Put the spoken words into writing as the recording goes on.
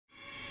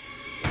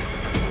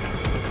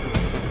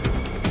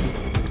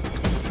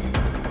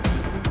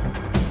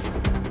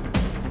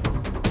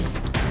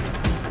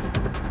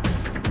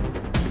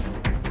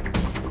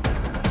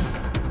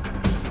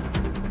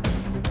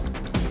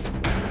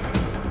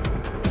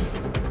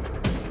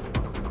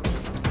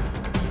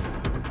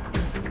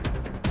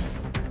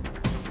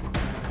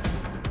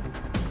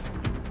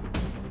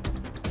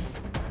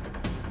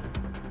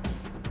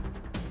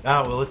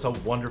Well, it's a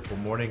wonderful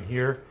morning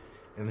here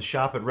in the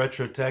shop at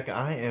Retro Tech.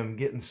 I am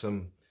getting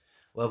some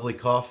lovely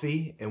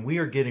coffee, and we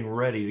are getting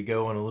ready to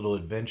go on a little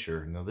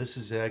adventure. Now, this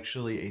is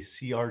actually a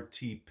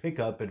CRT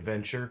pickup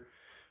adventure,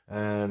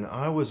 and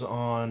I was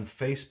on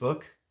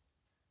Facebook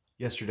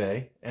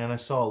yesterday, and I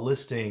saw a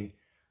listing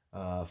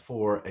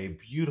for a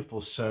beautiful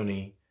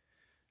Sony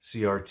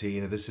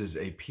CRT. Now, this is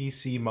a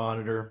PC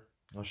monitor.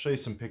 I'll show you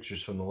some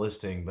pictures from the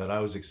listing, but I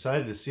was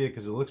excited to see it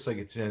because it looks like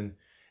it's in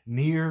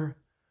near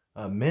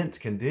mint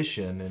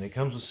condition, and it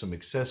comes with some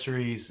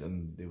accessories,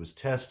 and it was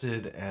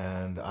tested,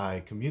 and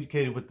I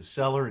communicated with the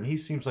seller, and he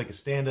seems like a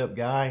stand-up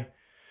guy,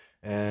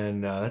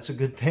 and that's a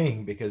good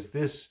thing because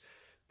this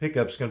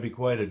pickup's going to be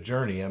quite a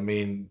journey. I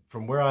mean,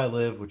 from where I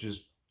live, which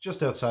is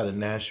just outside of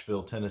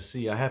Nashville,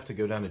 Tennessee, I have to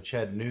go down to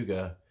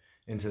Chattanooga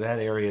into that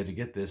area to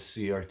get this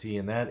CRT,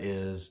 and that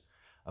is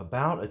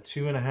about a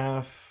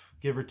 2.5,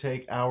 give or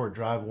take, hour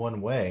drive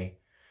one way.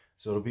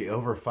 So it'll be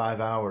over 5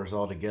 hours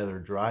altogether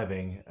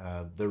driving.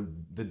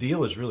 The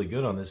deal is really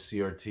good on this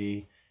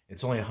CRT.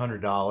 It's only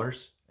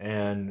 $100,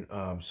 and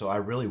so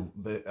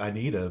I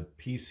need a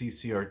PC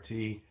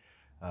CRT,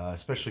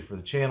 especially for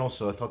the channel.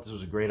 So I thought this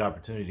was a great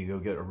opportunity to go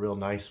get a real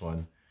nice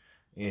one,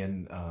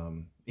 and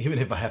even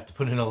if I have to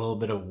put in a little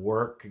bit of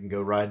work and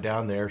go ride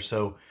down there.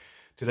 So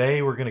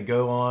today we're going to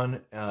go on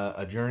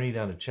a journey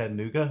down to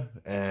Chattanooga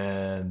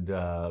and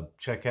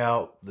check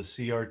out the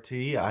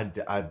CRT.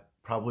 I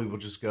probably will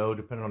just go,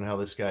 depending on how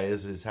this guy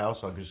is at his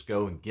house, I'll just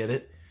go and get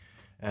it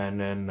and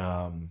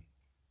then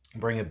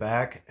bring it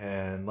back.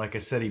 And like I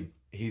said,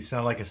 he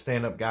sounded like a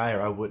stand-up guy,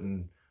 or I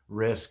wouldn't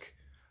risk,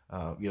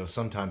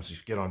 sometimes if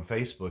you get on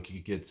Facebook,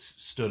 you get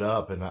stood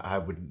up, and I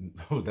would,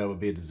 that would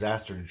be a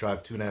disaster to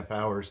drive 2.5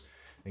 hours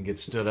and get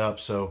stood up.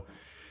 So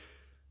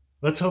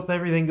let's hope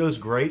everything goes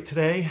great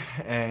today,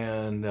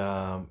 and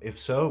if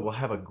so, we'll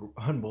have an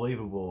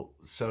unbelievable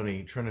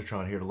Sony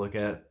Trinitron here to look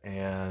at.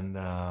 And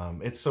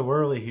it's so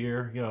early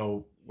here, you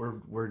know,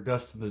 we're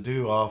dusting the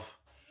dew off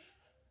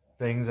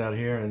things out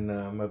here,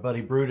 and my buddy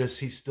Brutus,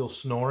 he's still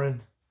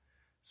snoring.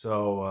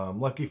 So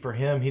lucky for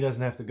him, he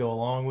doesn't have to go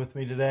along with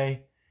me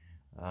today.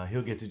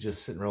 He'll get to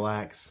just sit and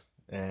relax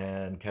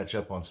and catch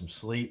up on some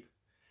sleep.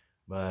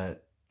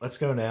 But let's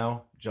go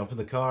now, jump in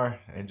the car,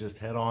 and just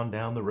head on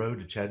down the road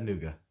to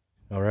Chattanooga.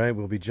 All right,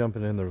 we'll be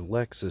jumping in the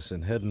Lexus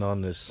and heading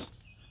on this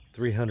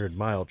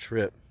 300-mile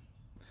trip.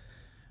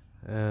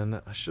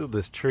 And I showed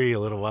this tree a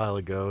little while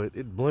ago.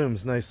 It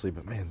blooms nicely,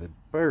 but man, the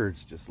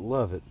birds just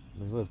love it.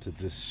 They love to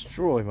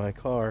destroy my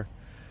car.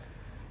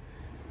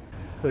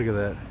 Look at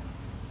that.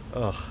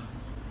 Oh,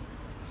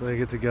 so I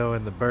get to go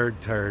in the bird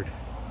turd.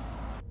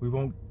 We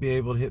won't be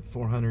able to hit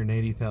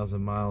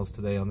 480,000 miles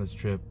today on this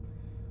trip.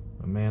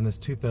 But man, this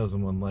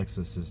 2001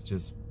 Lexus is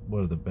just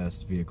one of the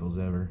best vehicles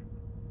ever.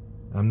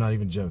 I'm not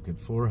even joking.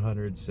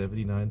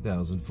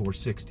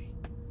 479,460.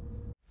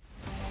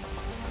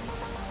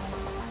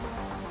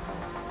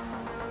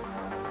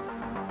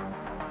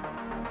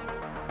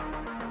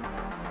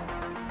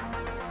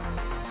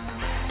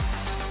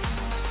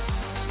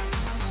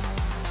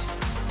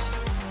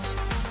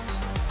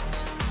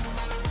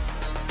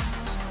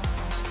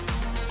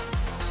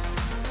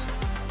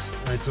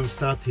 All right, so I'm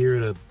stopped here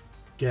at a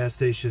gas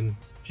station,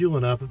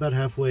 fueling up about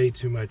halfway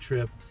to my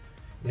trip.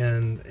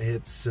 And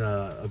it's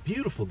a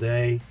beautiful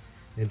day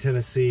in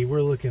Tennessee.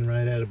 We're looking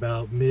right at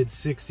about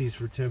mid-60s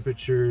for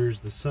temperatures.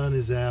 The sun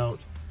is out,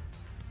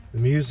 the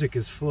music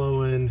is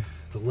flowing,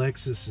 the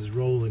Lexus is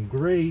rolling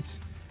great,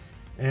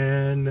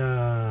 and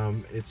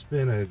it's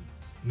been a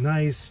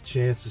nice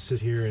chance to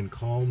sit here and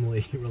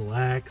calmly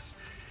relax,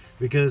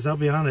 because I'll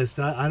be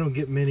honest, I don't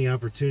get many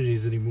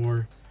opportunities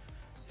anymore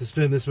to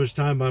spend this much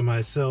time by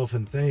myself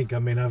and think. I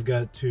mean, I've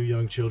got 2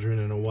 young children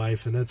and a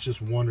wife, and that's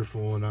just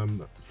wonderful, and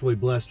I'm fully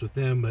blessed with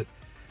them, but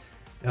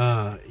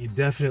you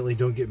definitely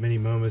don't get many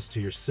moments to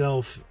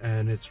yourself,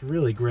 and it's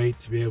really great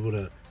to be able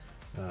to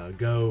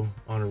go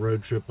on a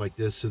road trip like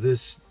this. So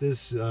this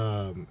is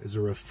a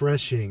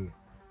refreshing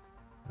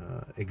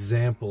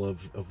example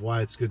of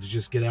why it's good to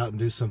just get out and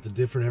do something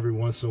different every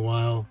once in a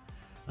while.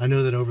 I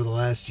know that over the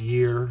last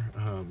year,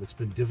 it's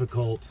been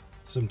difficult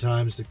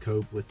sometimes to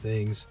cope with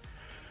things.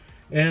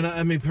 And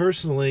I mean,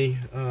 personally,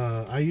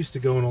 I used to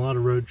go on a lot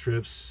of road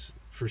trips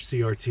for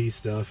CRT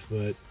stuff,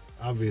 but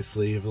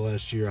obviously over the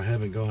last year I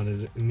haven't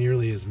gone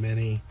nearly as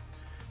many.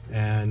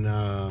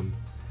 And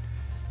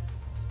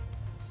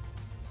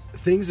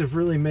things have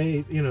really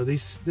made, you know,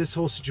 this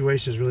whole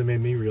situation has really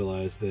made me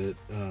realize that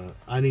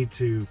I need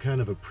to kind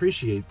of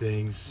appreciate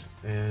things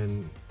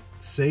and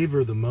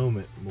savor the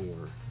moment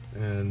more.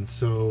 And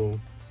so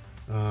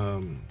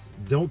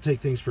don't take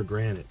things for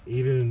granted,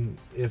 even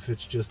if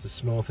it's just a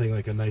small thing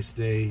like a nice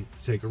day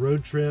to take a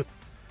road trip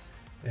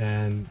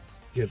and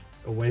get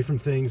away from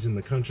things in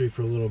the country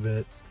for a little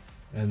bit,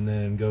 and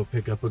then go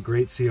pick up a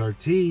great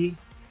CRT.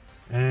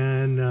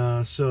 And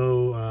I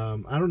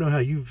don't know how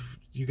you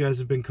guys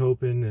have been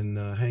coping and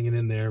hanging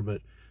in there, but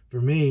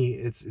for me,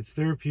 it's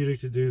therapeutic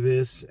to do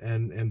this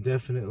and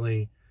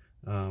definitely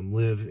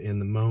live in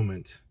the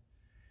moment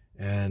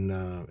and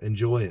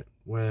enjoy it.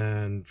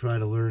 when try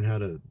to learn how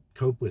to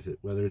cope with it,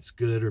 whether it's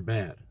good or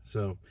bad.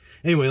 So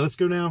anyway, let's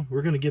go now.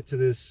 We're going to get to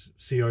this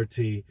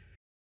CRT.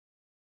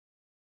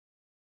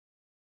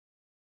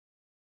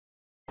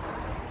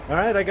 All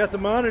right, I got the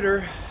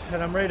monitor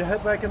and I'm ready to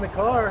head back in the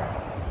car.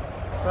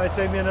 Probably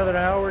take me another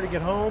hour to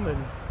get home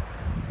and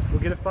we'll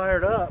get it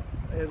fired up.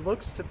 It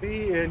looks to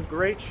be in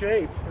great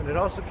shape, and it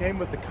also came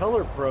with the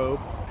color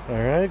probe. All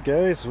right,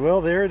 guys,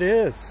 well, there it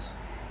is.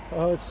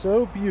 Oh, it's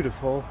so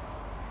beautiful.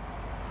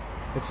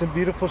 It's in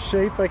beautiful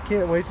shape. I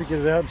can't wait to get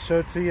it out and show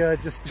it to you. I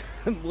just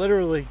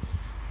literally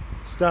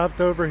stopped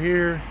over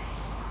here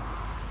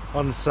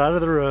on the side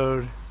of the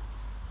road,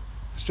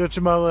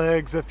 stretching my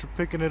legs after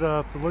picking it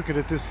up and looking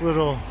at this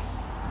little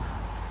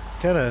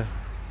kind of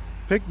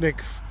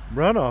picnic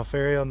runoff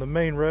area on the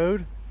main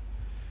road.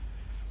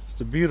 Just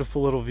a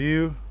beautiful little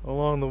view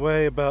along the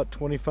way, about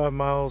 25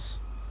 miles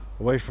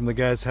away from the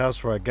guy's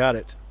house where I got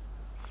it.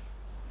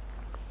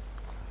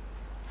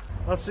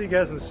 I'll see you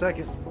guys in a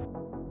second.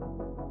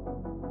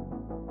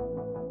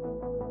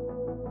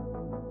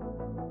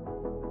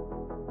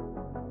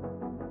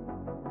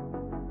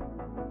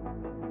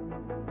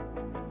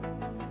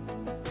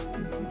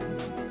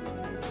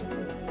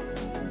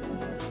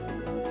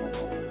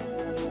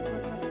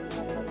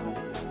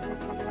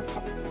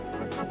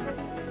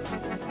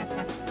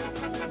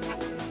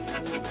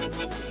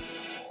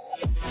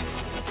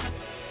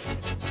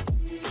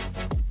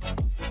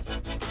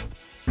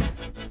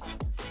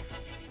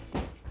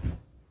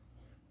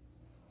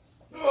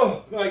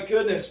 Oh my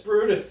goodness,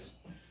 Brutus.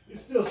 You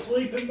still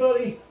sleeping,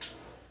 buddy?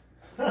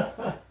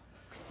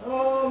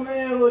 Oh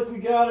man, look, we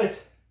got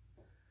it.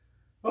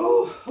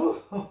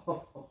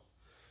 Oh,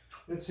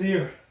 it's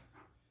here.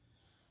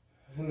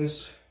 And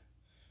this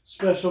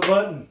special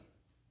button.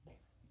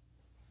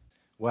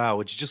 Wow,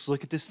 would you just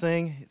look at this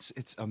thing?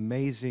 It's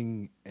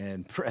amazing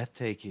and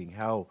breathtaking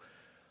how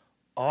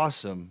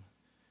awesome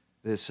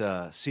this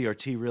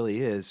CRT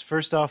really is.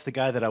 First off, the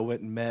guy that I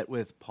went and met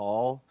with,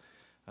 Paul,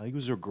 he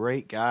was a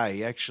great guy.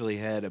 He actually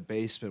had a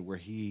basement where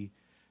he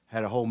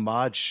had a whole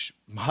mod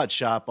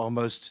shop,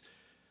 almost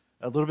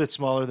a little bit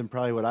smaller than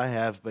probably what I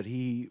have, but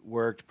he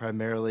worked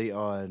primarily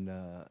on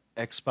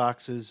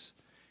Xboxes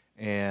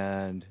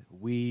and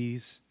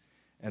Wii's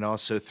and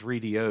also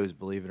 3DOs,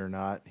 believe it or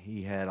not.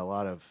 He had a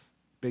lot of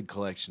big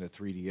collection of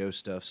 3DO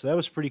stuff, so that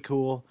was pretty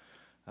cool.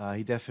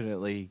 He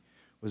definitely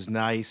was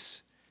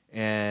nice,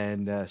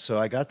 and so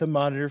I got the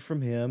monitor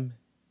from him.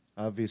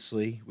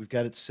 Obviously, we've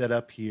got it set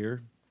up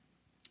here.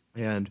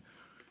 And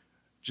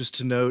just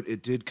to note,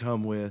 it did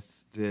come with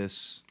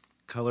this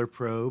color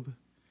probe,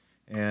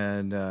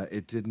 and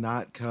it did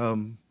not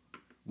come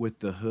with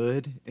the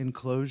hood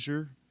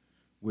enclosure,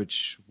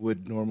 which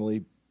would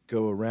normally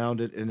go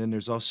around it. And then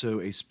there's also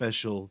a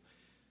special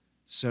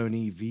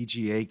Sony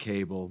VGA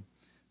cable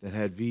that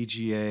had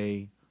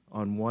VGA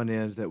on one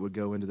end that would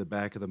go into the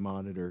back of the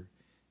monitor,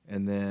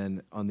 and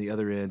then on the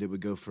other end it would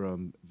go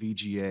from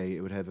VGA.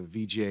 It would have a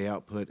VGA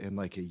output and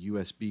like a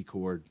USB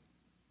cord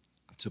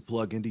to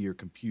plug into your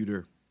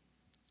computer,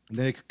 and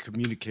then it could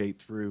communicate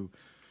through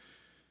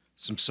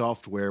some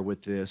software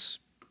with this,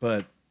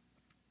 but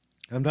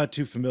I'm not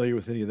too familiar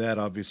with any of that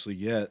obviously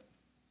yet.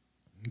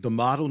 The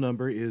model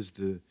number is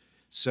the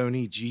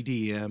Sony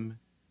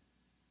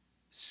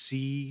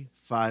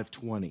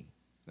GDM-C520.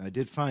 I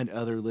did find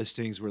other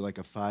listings where like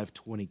a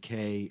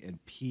 520K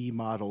and P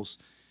models.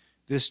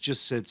 This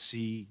just said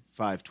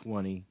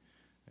C520.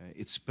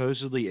 It's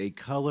supposedly a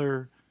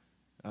color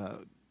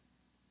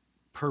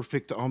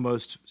perfect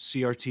almost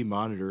CRT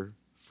monitor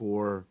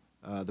for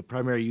the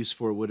primary use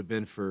for it would have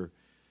been for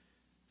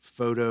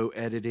photo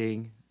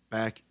editing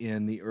back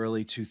in the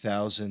early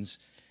 2000s,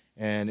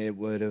 and it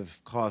would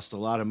have cost a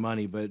lot of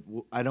money, but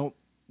I don't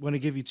want to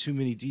give you too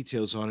many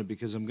details on it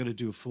because I'm going to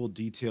do a full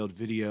detailed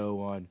video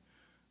on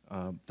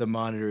the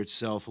monitor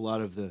itself, a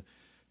lot of the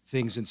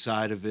things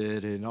inside of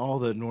it, and all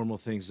the normal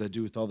things I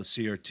do with all the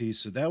CRTs,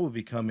 so that will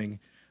be coming.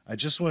 I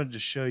just wanted to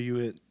show you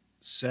it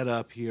set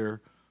up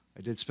here.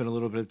 I did spend a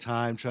little bit of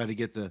time trying to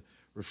get the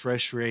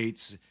refresh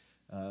rates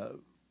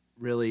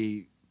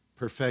really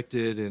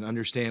perfected and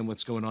understand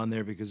what's going on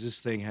there, because this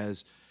thing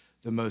has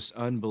the most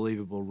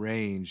unbelievable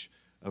range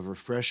of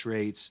refresh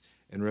rates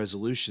and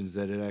resolutions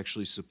that it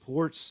actually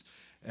supports.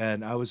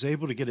 And I was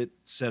able to get it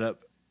set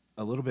up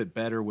a little bit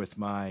better with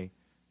my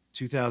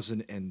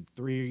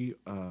 2003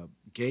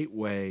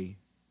 Gateway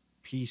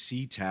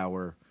PC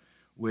tower,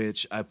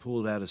 which I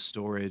pulled out of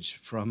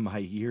storage from my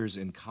years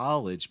in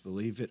college.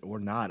 Believe it or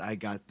not, I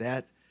got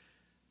that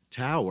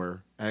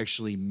tower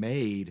actually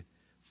made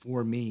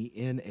for me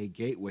in a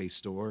Gateway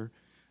store.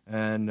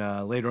 And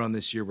later on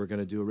this year, we're going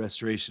to do a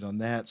restoration on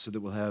that so that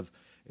we'll have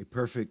a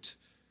perfect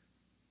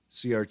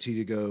CRT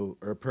to go,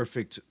 or a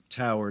perfect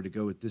tower to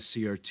go with this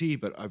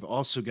CRT. But I've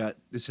also got,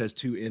 this has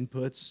two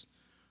inputs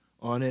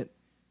on it.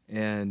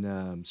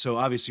 And so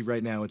obviously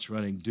right now it's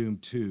running Doom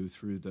 2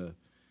 through the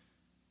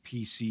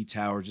PC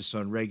tower just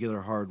on regular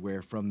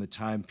hardware from the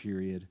time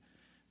period.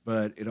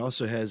 But it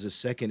also has a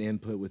second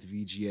input with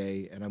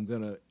VGA, and I'm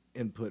going to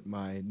input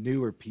my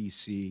newer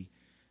PC,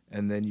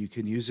 and then you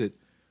can use it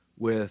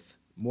with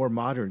more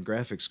modern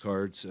graphics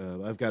cards.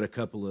 I've got a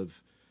couple of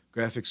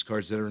graphics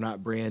cards that are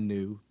not brand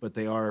new, but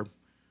they are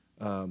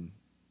um,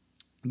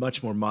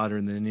 much more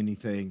modern than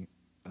anything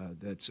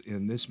that's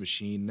in this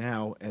machine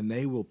now, and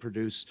they will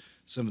produce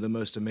some of the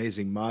most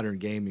amazing modern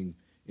gaming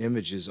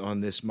images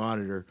on this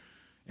monitor.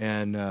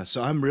 And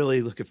so I'm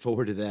really looking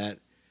forward to that.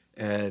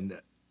 And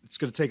it's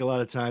going to take a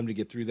lot of time to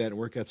get through that and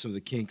work out some of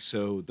the kinks.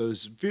 So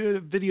those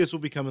videos will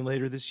be coming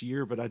later this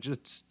year, but I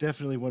just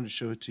definitely wanted to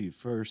show it to you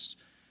first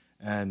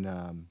and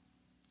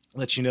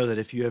let you know that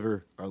if you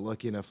ever are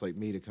lucky enough like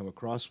me to come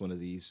across one of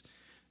these,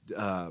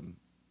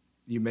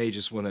 you may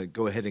just want to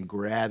go ahead and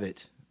grab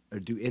it or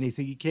do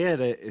anything you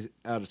can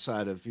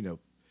outside of,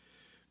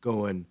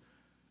 going,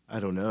 I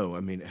don't know.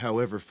 I mean,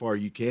 however far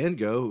you can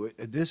go.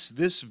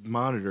 This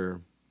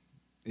monitor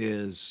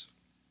is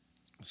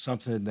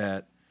something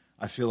that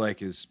I feel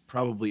like is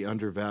probably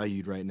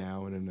undervalued right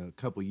now, and in a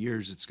couple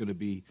years it's going to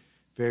be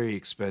very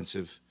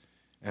expensive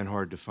and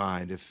hard to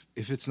find if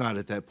it's not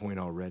at that point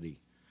already.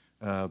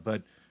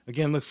 But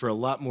again, look for a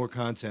lot more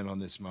content on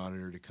this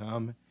monitor to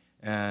come,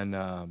 and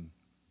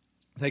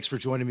thanks for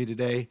joining me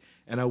today.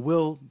 And I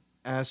will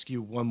ask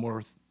you one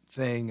more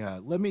thing.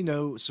 Let me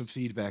know some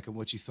feedback on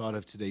what you thought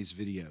of today's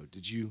video.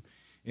 Did you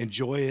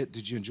enjoy it?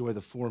 Did you enjoy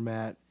the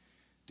format?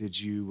 Did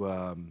you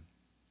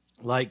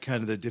like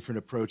kind of the different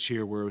approach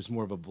here where it was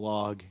more of a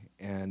vlog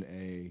and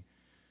a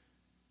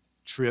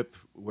trip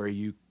where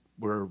you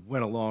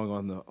went along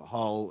on the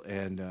haul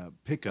and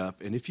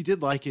pickup? And if you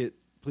did like it,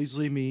 please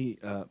leave me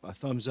a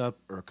thumbs up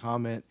or a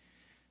comment,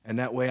 and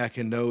that way I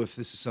can know if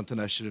this is something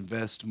I should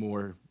invest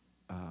more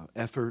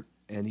effort,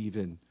 and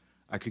even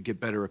I could get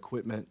better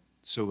equipment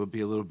so it would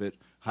be a little bit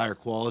higher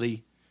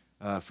quality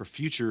for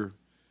future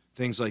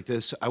things like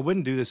this. I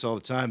wouldn't do this all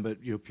the time, but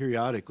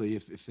periodically,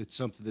 if it's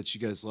something that you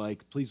guys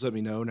like, please let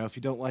me know. Now, if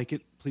you don't like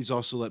it, please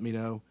also let me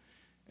know,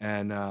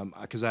 and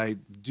because I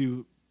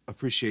do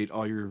appreciate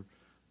all your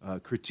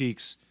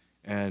critiques.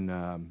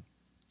 And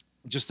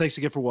just thanks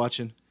again for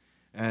watching.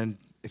 And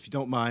if you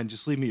don't mind,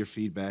 just leave me your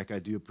feedback. I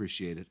do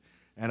appreciate it.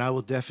 And I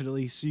will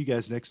definitely see you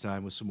guys next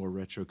time with some more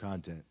retro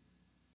content.